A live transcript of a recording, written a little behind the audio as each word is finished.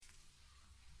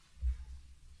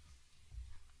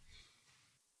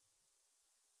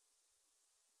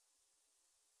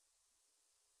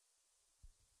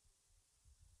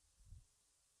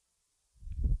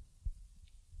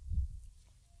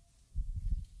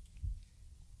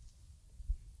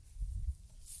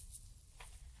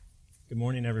Good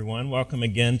morning, everyone. Welcome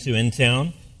again to In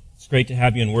Town. It's great to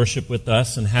have you in worship with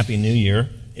us, and Happy New Year.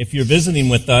 If you're visiting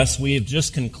with us, we have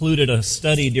just concluded a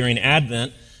study during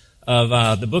Advent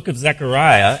of the book of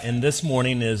Zechariah, and this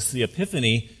morning is the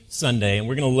Epiphany Sunday, and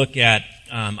we're going to look at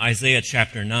Isaiah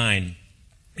chapter 9.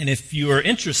 And if you are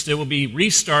interested, we'll be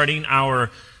restarting our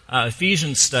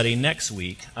Ephesians study next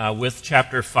week with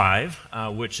chapter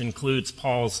 5, which includes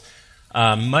Paul's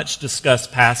much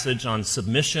discussed passage on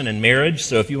submission and marriage.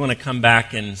 So if you want to come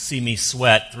back and see me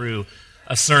sweat through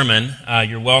a sermon,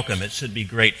 you're welcome. It should be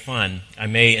great fun. I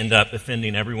may end up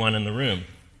offending everyone in the room.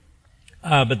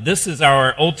 But this is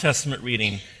our Old Testament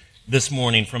reading this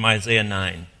morning from Isaiah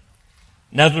 9.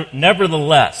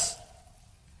 Nevertheless,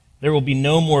 there will be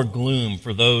no more gloom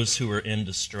for those who are in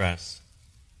distress.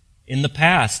 In the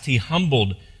past, he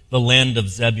humbled the land of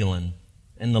Zebulun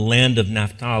and the land of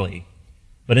Naphtali.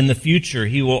 But in the future,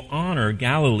 he will honor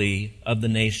Galilee of the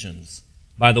nations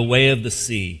by the way of the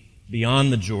sea,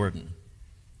 beyond the Jordan.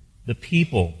 The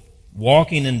people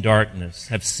walking in darkness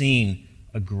have seen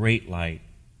a great light.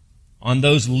 On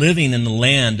those living in the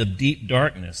land of deep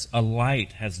darkness, a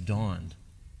light has dawned.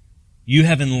 You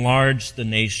have enlarged the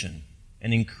nation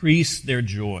and increased their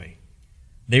joy.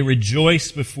 They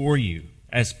rejoice before you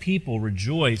as people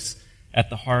rejoice at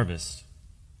the harvest,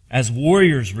 as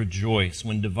warriors rejoice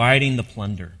when dividing the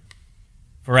plunder.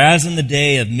 For as in the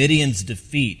day of Midian's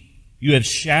defeat, you have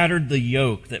shattered the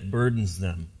yoke that burdens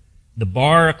them, the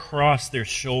bar across their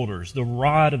shoulders, the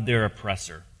rod of their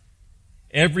oppressor.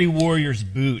 Every warrior's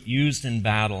boot used in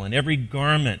battle and every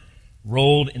garment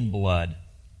rolled in blood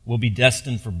will be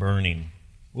destined for burning,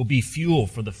 will be fuel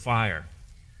for the fire.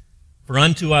 For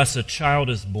unto us a child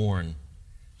is born,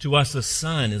 to us a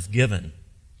son is given,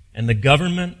 and the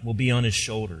government will be on his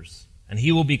shoulders, and he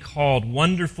will be called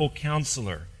Wonderful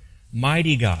Counselor,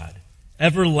 Mighty God,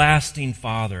 Everlasting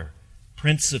Father,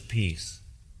 Prince of Peace.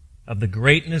 Of the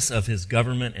greatness of his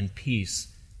government and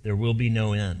peace there will be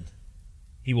no end.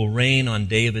 He will reign on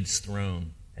David's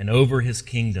throne and over his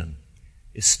kingdom,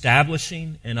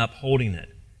 establishing and upholding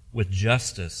it with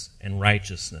justice and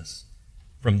righteousness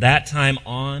from that time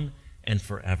on and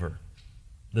forever.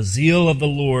 The zeal of the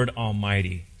Lord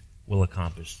Almighty will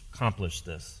accomplish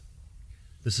this.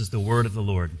 This is the word of the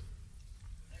Lord.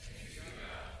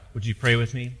 Would you pray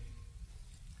with me?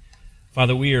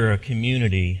 Father, we are a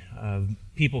community of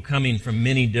people coming from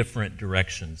many different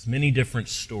directions, many different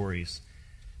stories.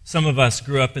 Some of us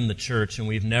grew up in the church and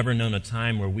we've never known a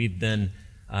time where we've been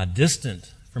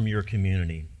distant from your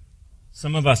community.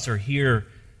 Some of us are here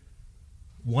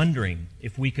wondering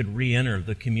if we could re-enter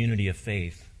the community of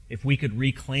faith, if we could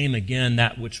reclaim again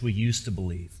that which we used to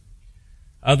believe.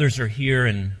 Others are here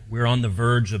and we're on the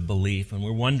verge of belief and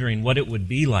we're wondering what it would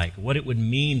be like, what it would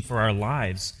mean for our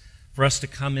lives, for us to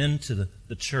come into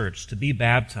the church, to be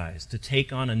baptized, to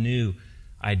take on a new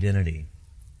identity.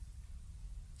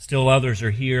 Still others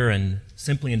are here and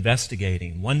simply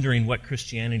investigating, wondering what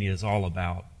Christianity is all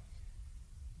about.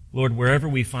 Lord, wherever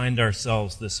we find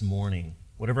ourselves this morning,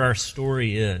 whatever our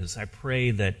story is, I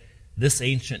pray that this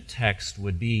ancient text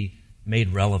would be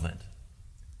made relevant,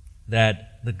 that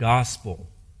the gospel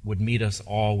would meet us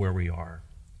all where we are.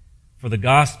 For the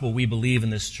gospel, we believe in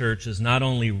this church, is not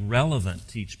only relevant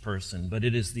to each person, but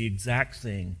it is the exact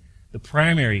thing, the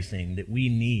primary thing that we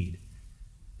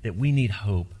need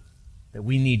hope, that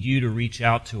we need you to reach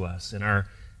out to us in our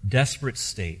desperate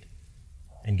state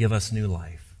and give us new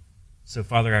life. So,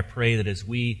 Father, I pray that as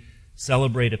we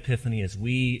celebrate Epiphany, as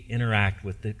we interact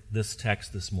with this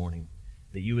text this morning,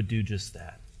 that you would do just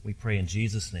that. We pray in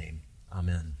Jesus' name.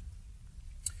 Amen.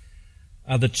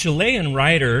 The Chilean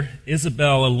writer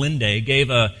Isabel Allende gave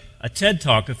a TED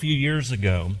Talk a few years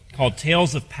ago called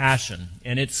Tales of Passion,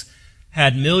 and it's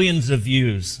had millions of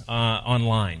views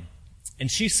online. And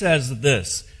she says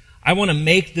this: I want to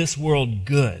make this world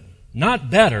good. Not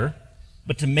better,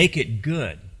 but to make it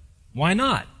good. Why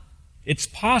not? It's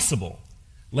possible.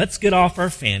 Let's get off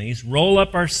our fannies, roll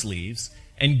up our sleeves,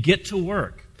 and get to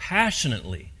work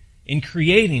passionately in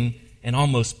creating an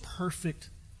almost perfect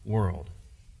world.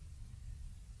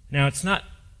 Now, it's not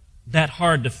that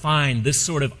hard to find this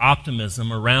sort of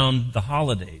optimism around the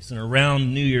holidays and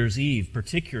around New Year's Eve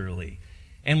particularly.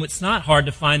 And it's not hard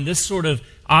to find this sort of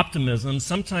optimism,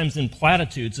 sometimes in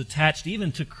platitudes, attached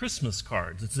even to Christmas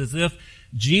cards. It's as if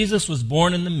Jesus was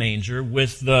born in the manger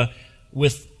with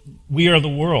We Are the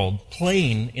World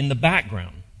playing in the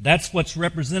background. That's what's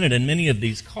represented in many of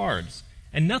these cards.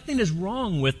 And nothing is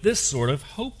wrong with this sort of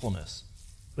hopefulness,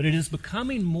 but it is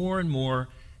becoming more and more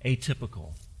atypical.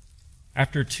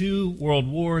 After 2 world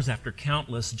wars, after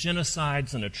countless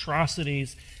genocides and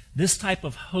atrocities, this type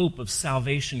of hope of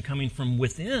salvation coming from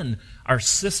within our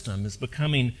system is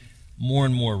becoming more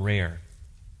and more rare.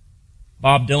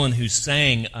 Bob Dylan, who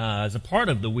sang as a part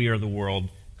of the We Are the World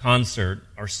concert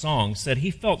or song, said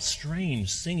he felt strange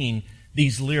singing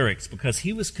these lyrics because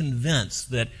he was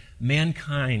convinced that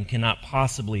mankind cannot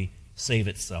possibly save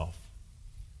itself.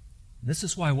 This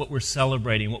is why what we're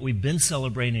celebrating, what we've been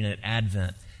celebrating at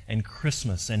Advent and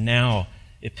Christmas and now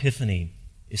Epiphany,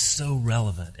 is so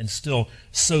relevant and still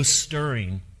so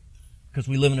stirring, because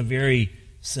we live in a very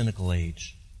cynical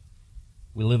age.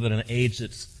 We live in an age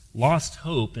that's lost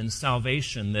hope in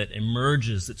salvation that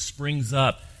emerges, that springs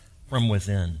up from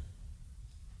within.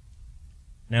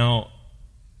 Now,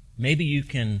 maybe you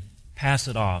can pass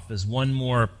it off as one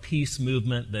more peace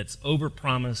movement that's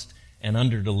overpromised and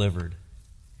underdelivered,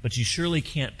 but you surely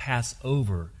can't pass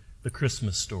over the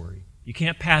Christmas story. You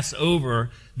can't pass over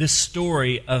this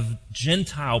story of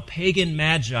Gentile, pagan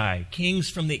magi, kings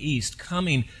from the east,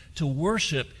 coming to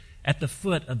worship at the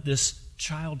foot of this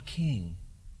child king,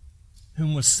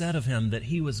 whom was said of him that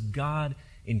he was God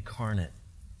incarnate.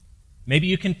 Maybe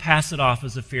you can pass it off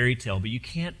as a fairy tale, but you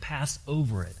can't pass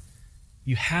over it.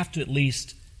 You have to at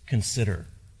least consider,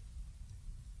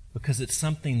 because it's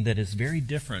something that is very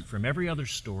different from every other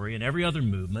story and every other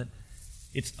movement.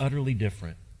 It's utterly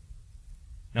different.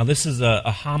 Now, this is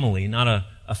a homily, not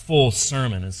a full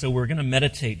sermon, and so we're going to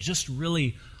meditate just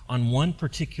really on one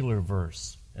particular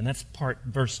verse, and that's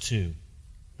verse 2.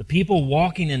 The people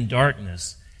walking in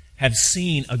darkness have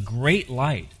seen a great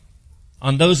light.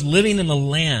 On those living in the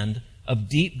land of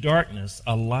deep darkness,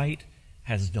 a light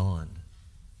has dawned.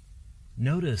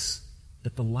 Notice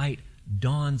that the light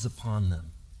dawns upon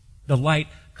them. The light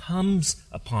comes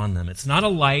upon them. It's not a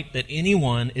light that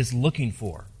anyone is looking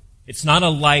for. It's not a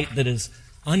light that is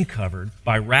uncovered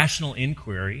by rational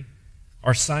inquiry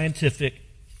or scientific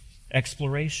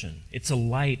exploration. It's a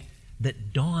light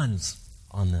that dawns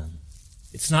on them.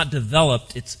 It's not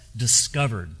developed, it's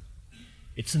discovered.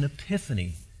 It's an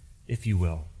epiphany, if you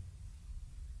will.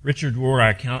 Richard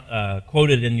Rohr,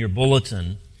 quoted in your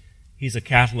bulletin, he's a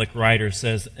Catholic writer,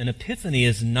 says, "An epiphany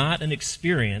is not an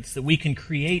experience that we can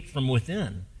create from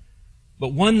within,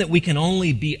 but one that we can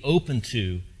only be open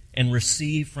to and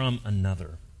receive from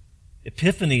another.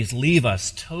 Epiphanies leave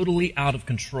us totally out of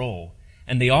control,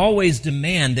 and they always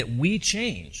demand that we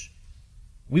change.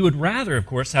 We would rather, of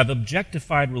course, have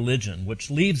objectified religion, which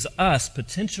leaves us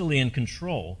potentially in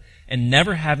control and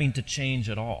never having to change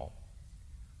at all.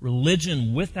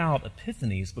 Religion without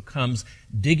epiphanies becomes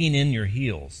digging in your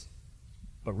heels,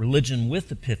 but religion with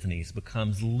epiphanies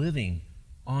becomes living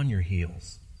on your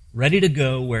heels, ready to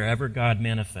go wherever God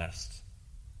manifests.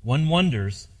 One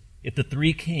wonders if the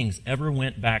three kings ever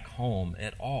went back home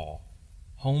at all.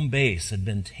 Home base had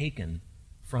been taken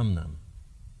from them."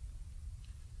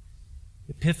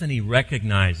 Epiphany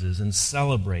recognizes and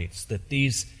celebrates that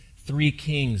these three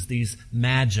kings, these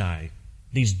magi,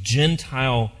 these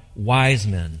Gentile wise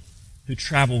men who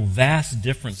travel vast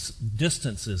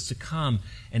distances to come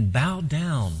and bow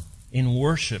down in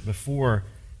worship before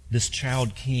this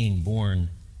child king born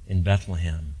in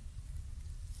Bethlehem.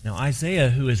 Now,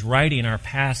 Isaiah, who is writing our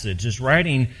passage, is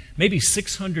writing maybe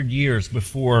 600 years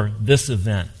before this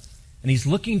event. And he's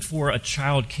looking for a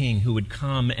child king who would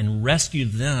come and rescue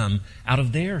them out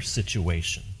of their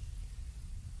situation.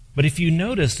 But if you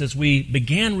noticed, as we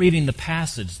began reading the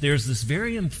passage, there's this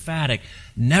very emphatic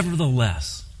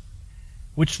 "nevertheless,"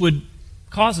 which would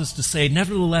cause us to say,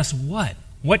 nevertheless what?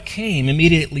 What came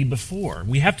immediately before?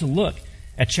 We have to look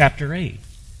at chapter 8.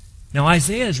 Now,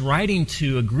 Isaiah is writing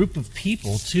to a group of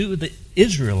people, to the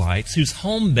Israelites, whose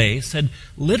home base had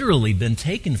literally been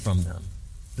taken from them,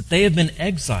 that they have been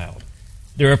exiled.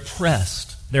 They're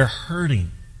oppressed. They're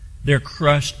hurting. They're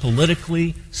crushed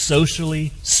politically,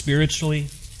 socially, spiritually,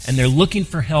 and they're looking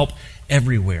for help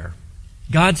everywhere.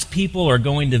 God's people are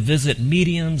going to visit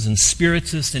mediums and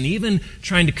spiritists and even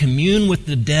trying to commune with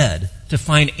the dead to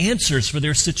find answers for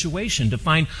their situation, to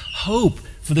find hope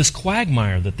for this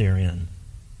quagmire that they're in.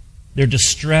 They're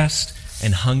distressed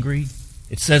and hungry.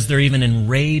 It says they're even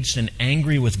enraged and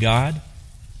angry with God.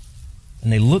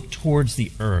 And they look towards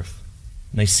the earth,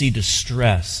 and they see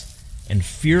distress and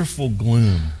fearful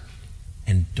gloom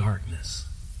and darkness.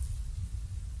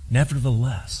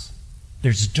 Nevertheless,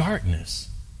 there's darkness,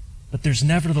 but there's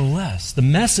nevertheless. The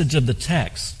message of the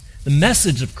text, the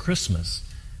message of Christmas.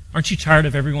 Aren't you tired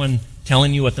of everyone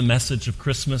telling you what the message of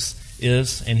Christmas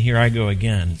is? And here I go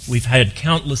again. We've had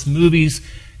countless movies,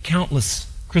 countless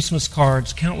Christmas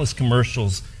cards, countless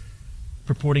commercials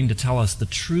purporting to tell us the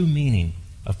true meaning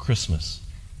of Christmas.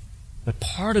 But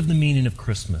part of the meaning of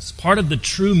Christmas, part of the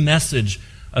true message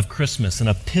of Christmas, an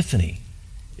epiphany,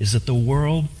 is that the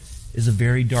world is a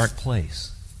very dark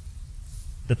place,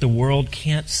 that the world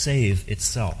can't save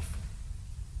itself.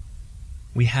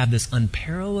 We have this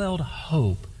unparalleled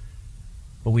hope,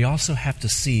 but we also have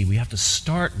to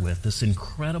start with this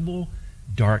incredible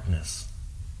darkness.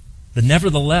 The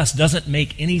nevertheless doesn't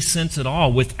make any sense at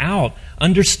all without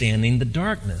understanding the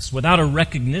darkness, without a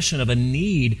recognition of a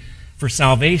need for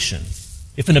salvation.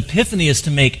 If an epiphany is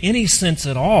to make any sense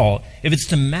at all, if it's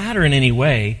to matter in any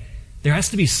way, there has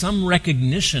to be some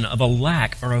recognition of a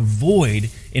lack or a void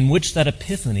in which that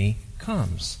epiphany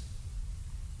comes.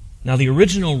 Now, the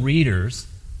original readers,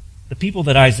 the people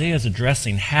that Isaiah is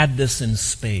addressing, had this in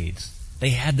spades.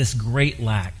 They had this great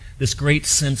lack, this great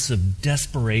sense of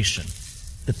desperation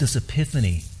that this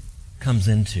epiphany comes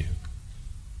into.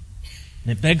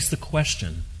 And it begs the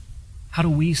question, how do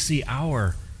we see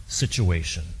our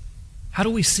situation? How do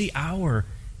we see our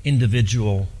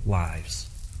individual lives?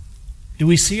 Do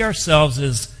we see ourselves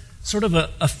as sort of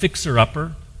a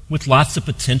fixer-upper with lots of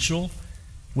potential,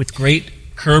 with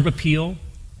great curb appeal?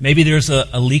 Maybe there's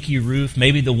a leaky roof.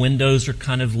 Maybe the windows are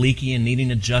kind of leaky and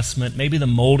needing adjustment. Maybe the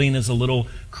molding is a little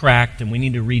cracked and we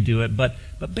need to redo it. But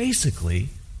basically,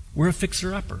 we're a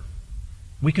fixer-upper.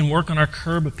 We can work on our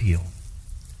curb appeal.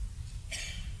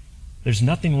 There's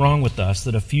nothing wrong with us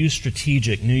that a few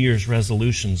strategic New Year's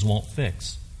resolutions won't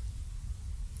fix.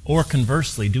 Or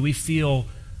conversely, do we feel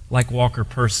like Walker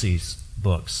Percy's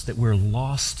books, that we're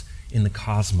lost in the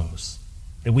cosmos,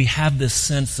 that we have this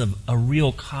sense of a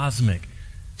real cosmic,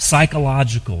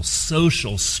 psychological,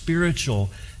 social, spiritual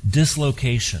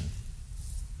dislocation,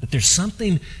 that there's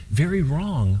something very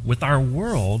wrong with our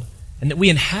world and that we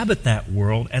inhabit that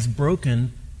world as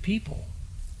broken people,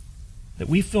 that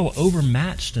we feel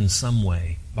overmatched in some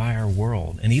way by our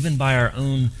world and even by our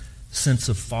own sense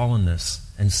of fallenness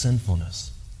and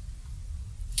sinfulness.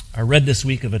 I read this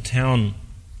week of a town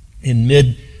in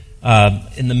the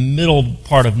middle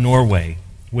part of Norway,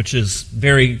 which is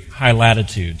very high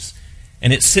latitudes.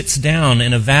 And it sits down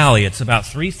in a valley. It's about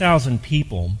 3,000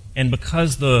 people. And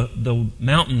because the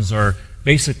mountains are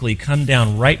basically come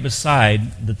down right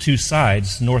beside the two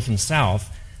sides, north and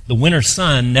south, the winter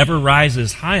sun never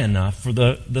rises high enough for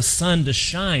the sun to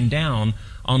shine down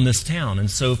on this town. And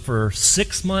so for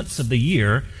 6 months of the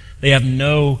year, they have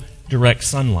no direct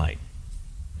sunlight.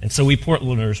 And so we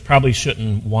Portlanders probably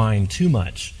shouldn't whine too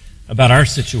much about our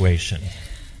situation.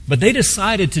 But they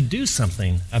decided to do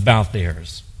something about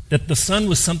theirs, that the sun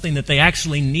was something that they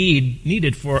actually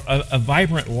needed for a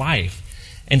vibrant life.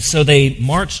 And so they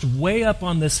marched way up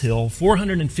on this hill,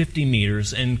 450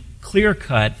 meters, and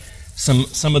clear-cut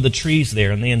some of the trees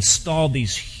there. And they installed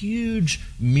these huge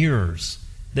mirrors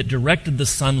that directed the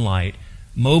sunlight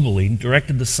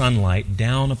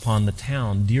down upon the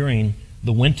town during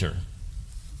the winter.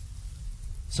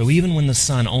 So even when the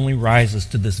sun only rises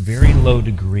to this very low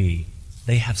degree,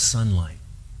 they have sunlight.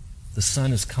 The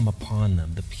sun has come upon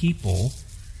them. The people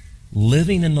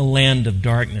living in the land of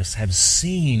darkness have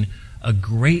seen a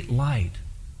great light.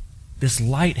 This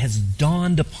light has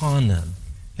dawned upon them.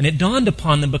 And it dawned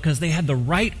upon them because they had the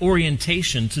right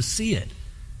orientation to see it.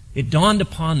 It dawned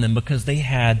upon them because they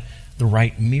had the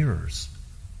right mirrors.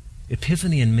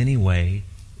 Epiphany in many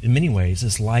ways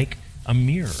is like a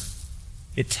mirror.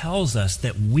 It tells us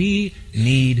that we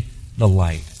need the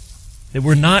light, that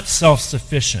we're not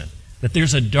self-sufficient, that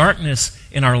there's a darkness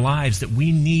in our lives that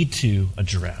we need to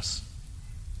address.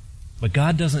 But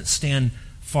God doesn't stand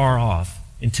far off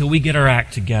until we get our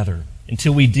act together,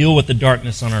 until we deal with the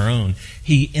darkness on our own.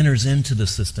 He enters into the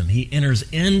system. He enters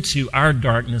into our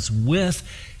darkness with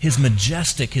His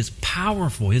majestic, His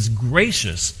powerful, His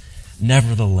gracious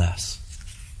nevertheless.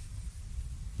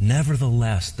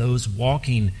 Nevertheless, those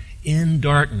walking in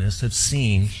darkness have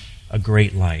seen a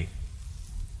great light.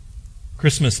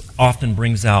 Christmas often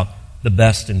brings out the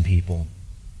best in people.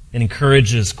 It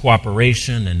encourages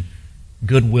cooperation and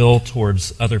goodwill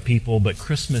towards other people, but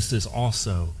Christmas is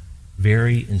also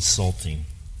very insulting.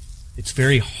 It's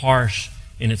very harsh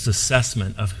in its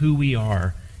assessment of who we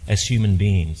are as human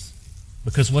beings.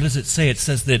 Because what does it say? It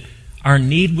says that our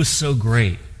need was so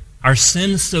great, our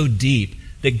sin so deep,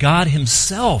 that God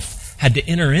Himself had to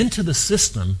enter into the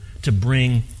system to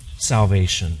bring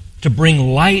salvation, to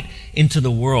bring light into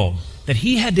the world, that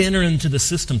He had to enter into the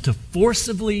system to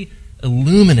forcibly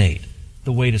illuminate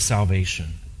the way to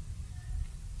salvation.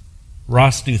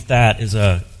 Ross Douthat is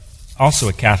also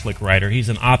a Catholic writer. He's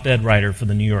an op-ed writer for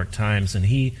the New York Times, and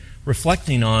he,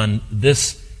 reflecting on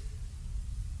this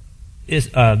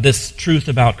truth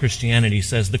about Christianity,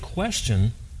 says the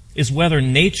question is whether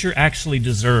nature actually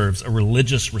deserves a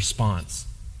religious response.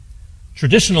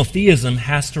 Traditional theism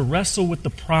has to wrestle with the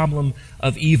problem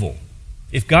of evil,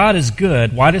 If God is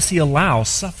good, why does he allow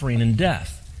suffering and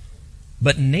death?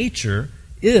 But nature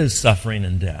is suffering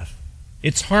and death.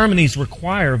 Its harmonies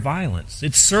require violence.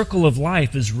 Its circle of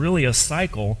life is really a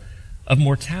cycle of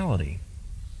mortality.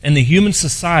 And the human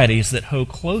societies that hold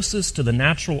closest to the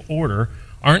natural order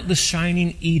aren't the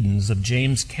shining Edens of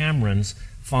James Cameron's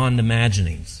fond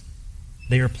imaginings.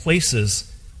 They are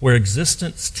places where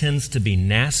existence tends to be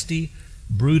nasty,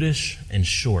 brutish, and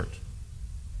short.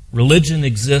 Religion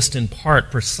exists in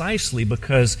part precisely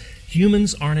because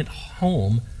humans aren't at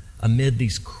home amid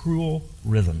these cruel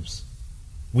rhythms.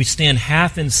 We stand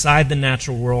half inside the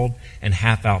natural world and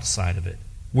half outside of it.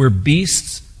 We're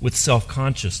beasts with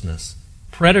self-consciousness,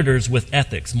 predators with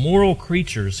ethics, moral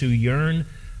creatures who yearn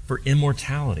for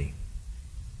immortality.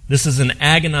 This is an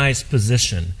agonized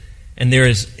position, and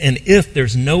if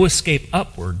there's no escape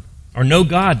upward, or no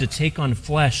God to take on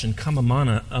flesh and come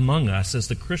among us, as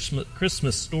the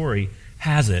Christmas story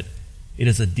has it, it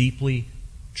is a deeply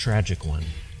tragic one.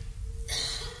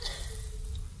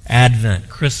 Advent,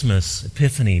 Christmas,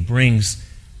 Epiphany brings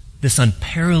this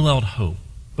unparalleled hope,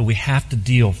 but we have to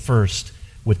deal first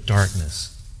with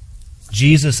darkness.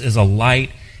 Jesus is a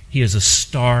light, he is a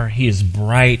star, he is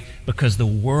bright because the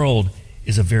world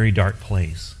is a very dark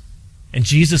place. And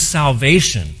Jesus'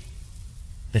 salvation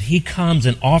that he comes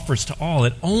and offers to all,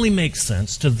 it only makes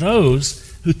sense to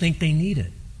those who think they need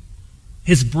it.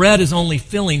 His bread is only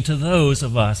filling to those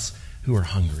of us who are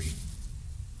hungry.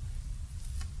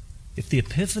 If the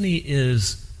Epiphany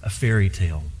is a fairy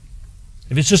tale,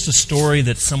 if it's just a story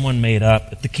that someone made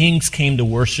up, if the kings came to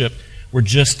worship were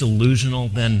just delusional,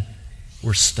 then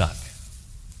we're stuck.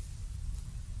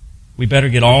 We better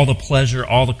get all the pleasure,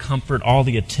 all the comfort, all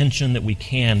the attention that we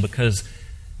can, because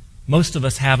most of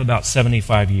us have about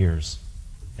 75 years.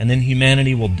 And then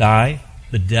humanity will die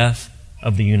the death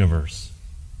of the universe.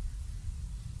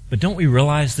 But don't we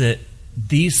realize that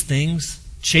these things,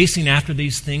 chasing after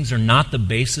these things, are not the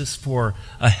basis for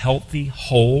a healthy,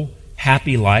 whole,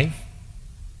 happy life?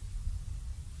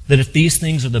 That if these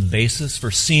things are the basis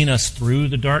for seeing us through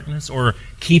the darkness or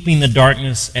keeping the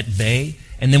darkness at bay,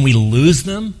 and then we lose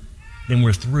them, then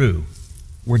we're through.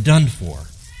 We're done for.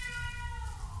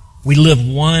 We live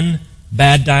one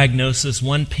bad diagnosis,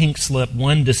 one pink slip,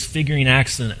 one disfiguring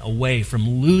accident away from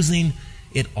losing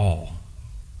it all.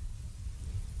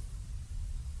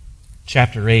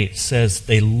 Chapter 8 says,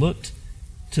 they looked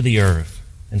to the earth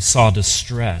and saw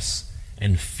distress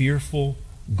and fearful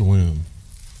gloom.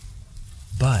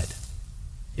 But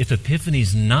if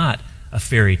Epiphany's not a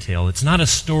fairy tale, it's not a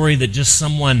story that just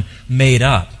someone made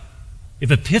up.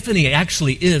 If Epiphany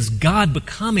actually is God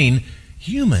becoming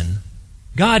human,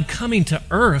 God coming to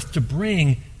earth to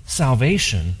bring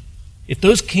salvation, if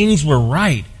those kings were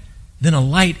right, then a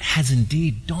light has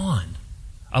indeed dawned.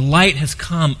 A light has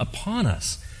come upon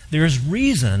us. There is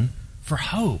reason for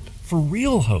hope, for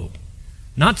real hope.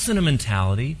 Not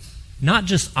sentimentality, not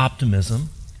just optimism,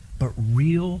 but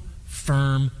real,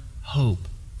 firm hope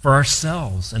for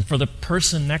ourselves and for the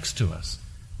person next to us,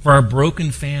 for our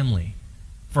broken family,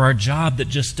 for our job that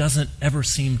just doesn't ever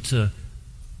seem to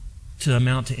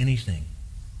amount to anything,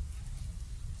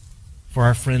 for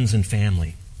our friends and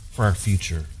family, for our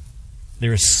future.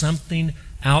 There is something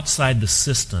outside the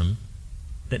system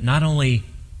that not only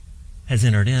has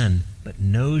entered in, but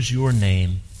knows your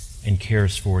name and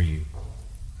cares for you.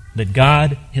 That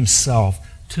God himself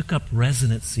took up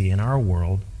residency in our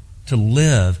world to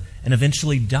live and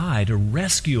eventually die to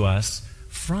rescue us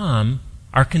from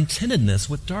our contentedness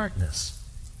with darkness,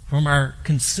 from our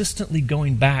consistently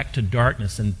going back to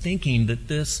darkness and thinking that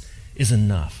this is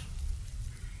enough.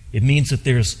 It means that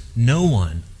there's no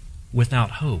one without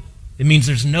hope. It means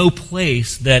there's no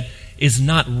place that is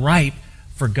not ripe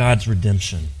for God's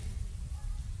redemption.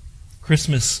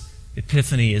 Christmas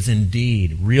Epiphany is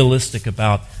indeed realistic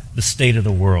about the state of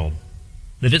the world,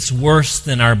 that it's worse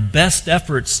than our best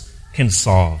efforts can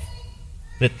solve,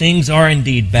 that things are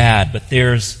indeed bad, but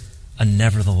there's a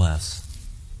nevertheless.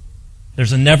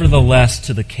 There's a nevertheless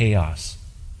to the chaos.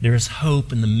 There is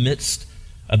hope in the midst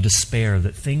of despair,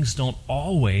 that things don't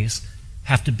always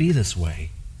have to be this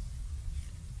way.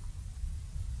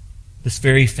 This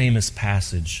very famous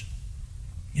passage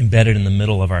embedded in the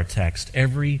middle of our text,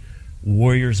 every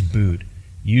warrior's boot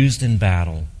used in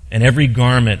battle and every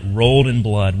garment rolled in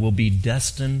blood will be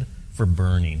destined for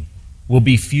burning, will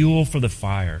be fuel for the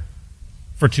fire.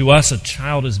 For to us a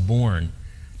child is born,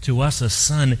 to us a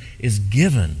son is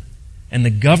given, and the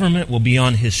government will be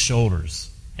on his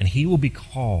shoulders, and he will be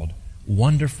called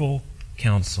Wonderful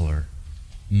Counselor,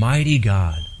 Mighty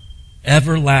God,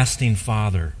 Everlasting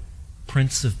Father,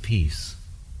 Prince of Peace.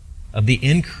 Of the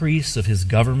increase of his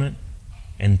government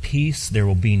and peace there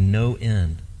will be no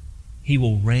end. He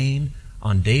will reign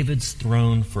on David's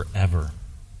throne forever,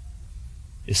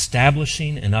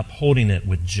 establishing and upholding it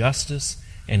with justice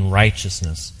and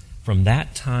righteousness from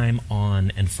that time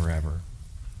on and forever.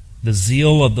 The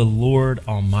zeal of the Lord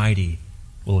Almighty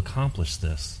will accomplish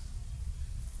this.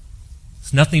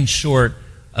 It's nothing short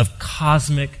of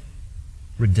cosmic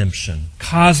redemption,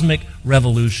 cosmic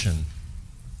revolution.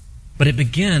 But it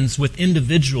begins with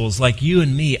individuals like you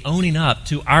and me owning up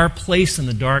to our place in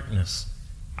the darkness,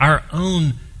 our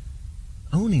own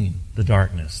owning the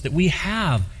darkness, that we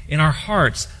have in our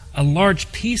hearts a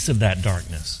large piece of that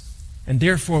darkness, and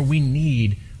therefore we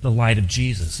need the light of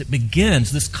Jesus. It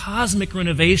begins, this cosmic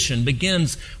renovation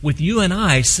begins with you and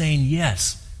I saying,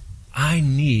 yes, I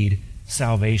need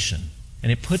salvation.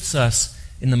 And it puts us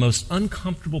in the most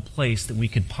uncomfortable place that we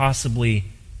could possibly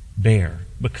bear,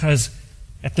 because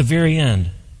at the very end,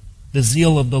 the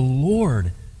zeal of the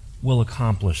Lord will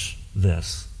accomplish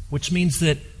this, which means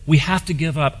that we have to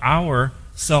give up our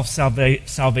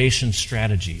self-salvation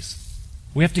strategies.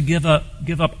 We have to give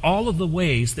up all of the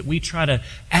ways that we try to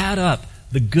add up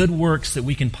the good works that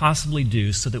we can possibly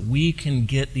do so that we can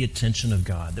get the attention of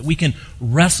God, that we can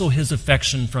wrestle His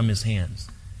affection from His hands.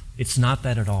 It's not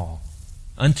that at all.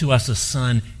 Unto us a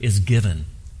son is given,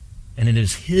 and it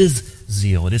is His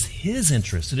zeal, it is His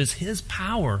interest, it is His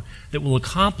power that will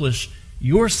accomplish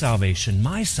your salvation,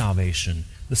 my salvation,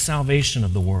 the salvation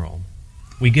of the world.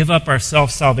 We give up our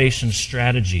self-salvation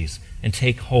strategies and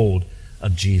take hold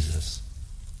of Jesus.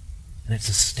 And it's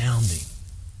astounding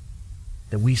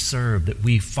that we serve, that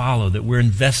we follow, that we're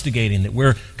investigating, that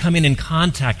we're coming in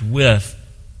contact with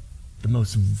the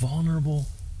most vulnerable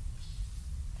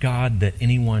God that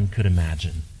anyone could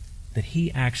imagine, that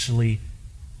He actually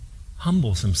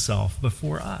humbles Himself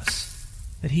before us,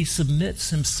 that He submits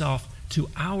Himself to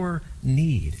our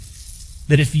need,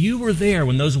 that if you were there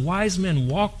when those wise men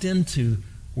walked into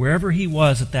wherever He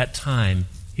was at that time,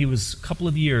 He was a couple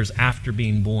of years after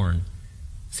being born,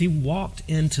 as He walked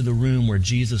into the room where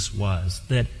Jesus was,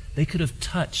 that they could have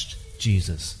touched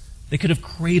Jesus, they could have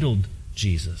cradled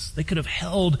Jesus, they could have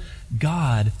held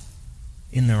God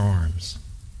in their arms.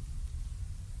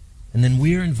 And then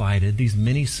we are invited, these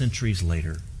many centuries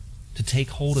later, to take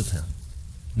hold of Him.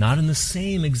 Not in the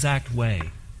same exact way,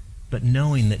 but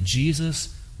knowing that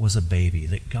Jesus was a baby,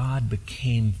 that God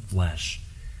became flesh.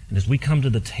 And as we come to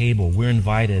the table, we're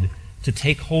invited to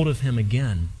take hold of Him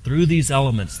again through these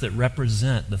elements that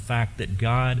represent the fact that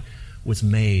God was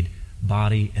made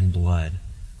body and blood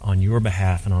on your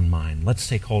behalf and on mine. Let's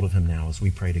take hold of Him now as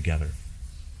we pray together.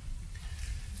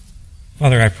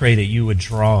 Father, I pray that You would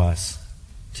draw us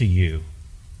to You,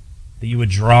 that You would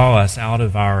draw us out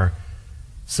of our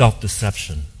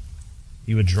self-deception.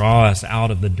 You would draw us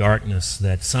out of the darkness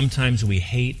that sometimes we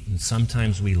hate and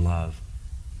sometimes we love.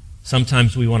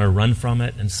 Sometimes we want to run from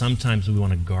it and sometimes we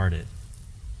want to guard it.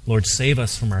 Lord, save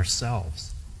us from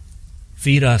ourselves.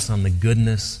 Feed us on the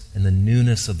goodness and the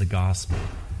newness of the gospel,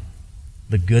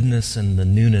 the goodness and the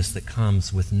newness that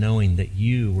comes with knowing that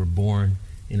You were born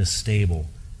in a stable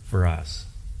for us.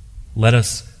 Let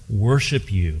us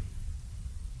worship You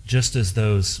just as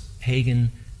those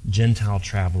pagan Gentile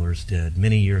travelers did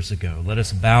many years ago. Let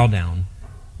us bow down,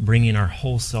 bringing our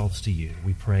whole selves to You.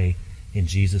 We pray in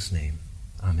Jesus' name.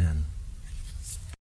 Amen.